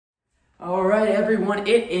All right, everyone,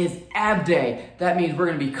 it is ab day. That means we're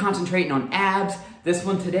gonna be concentrating on abs. This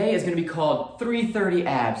one today is gonna be called 330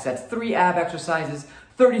 abs. That's 3 ab exercises,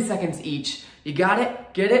 30 seconds each. You got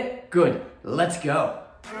it? Get it? Good. Let's go.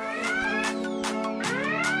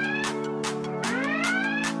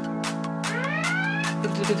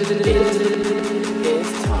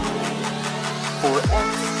 It's time for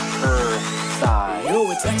exercise.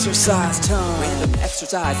 Yo, it's exercise time. Random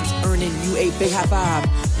exercises earning you a big high five.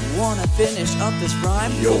 Wanna finish up this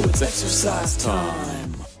rhyme? Yo, it's exercise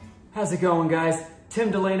time. How's it going, guys?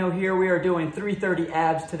 Tim Delano here. We are doing 330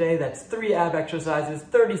 abs today. That's 3 ab exercises,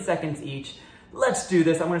 30 seconds each. Let's do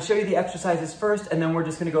this. I'm going to show you the exercises first, and then we're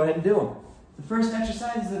just going to go ahead and do them. The first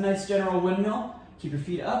exercise is a nice general windmill. Keep your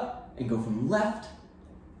feet up and go from left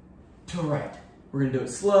to right. We're going to do it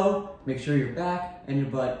slow. Make sure your back and your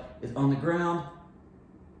butt is on the ground.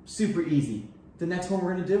 Super easy. The next one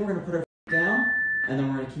we're going to do, we're going to put our feet down, and then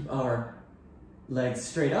we're going to keep our legs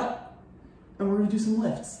straight up, and we're going to do some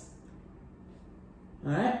lifts.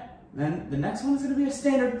 All right? Then the next one is going to be a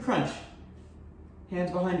standard crunch.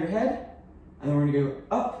 Hands behind your head, and then we're going to go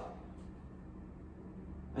up,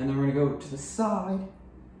 and then we're going to go to the side,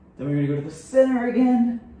 then we're going to go to the center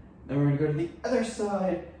again, then we're going to go to the other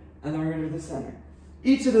side, and then we're going to do the center.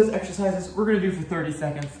 Each of those exercises we're going to do for 30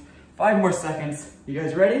 seconds. 5 more seconds. You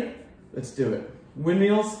guys ready? Let's do it.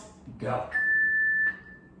 Windmills, go.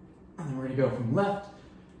 And then we're going to go from left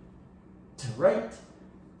to right,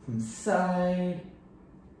 from side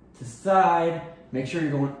to side. Make sure you're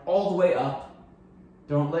going all the way up.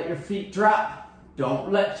 Don't let your feet drop.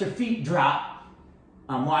 Don't let your feet drop.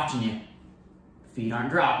 I'm watching you. Feet aren't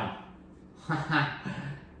dropping.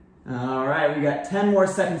 All right, we got 10 more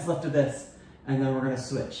seconds left of this, and then we're gonna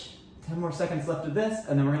switch. 10 more seconds left of this,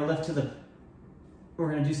 and then we're gonna lift to the, we're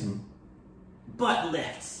gonna do some butt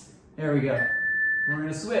lifts. There we go. We're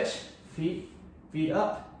gonna switch. Feet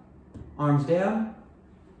up, arms down,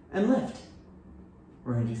 and lift.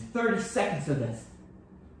 We're gonna do 30 seconds of this.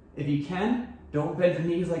 If you can, don't bend the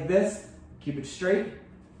knees like this. Keep it straight.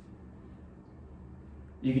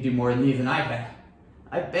 You can do more of these than I can.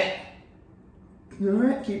 I bet. All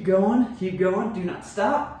right, keep going, keep going. Do not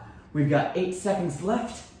stop. We've got 8 seconds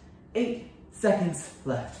left. 8 seconds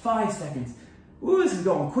left. 5 seconds. Ooh, this is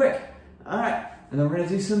going quick. All right, and then we're gonna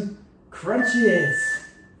do some crunches.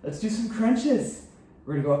 Let's do some crunches.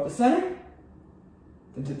 We're gonna go up the center,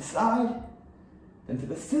 then to the side, then to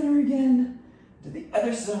the center again, to the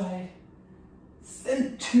other side,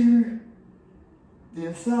 center, the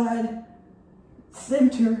other side,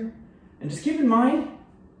 center. And just keep in mind,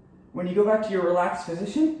 when you go back to your relaxed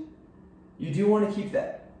position, you do want to keep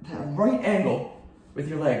that right angle with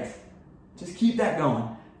your legs. Just keep that going.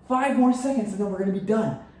 5 more seconds and then we're going to be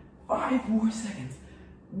done. 5 more seconds.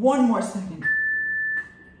 1 more second.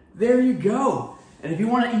 There you go. And if you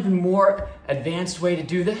want an even more advanced way to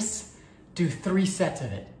do this, do 3 sets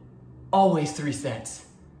of it. Always 3 sets.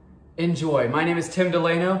 Enjoy. My name is Tim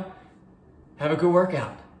Delano. Have a good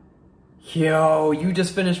workout. Yo, you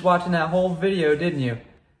just finished watching that whole video, didn't you?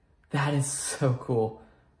 That is so cool.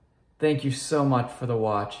 Thank you so much for the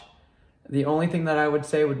watch. The only thing that I would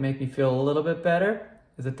say would make me feel a little bit better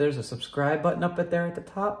is that there's a subscribe button up there at the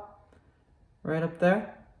top. Right up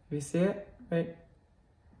there. You see it? Right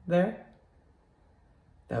there?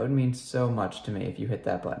 That would mean so much to me if you hit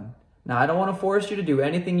that button. Now, I don't want to force you to do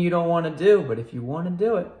anything you don't want to do, but if you want to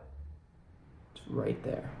do it, it's right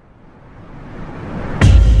there.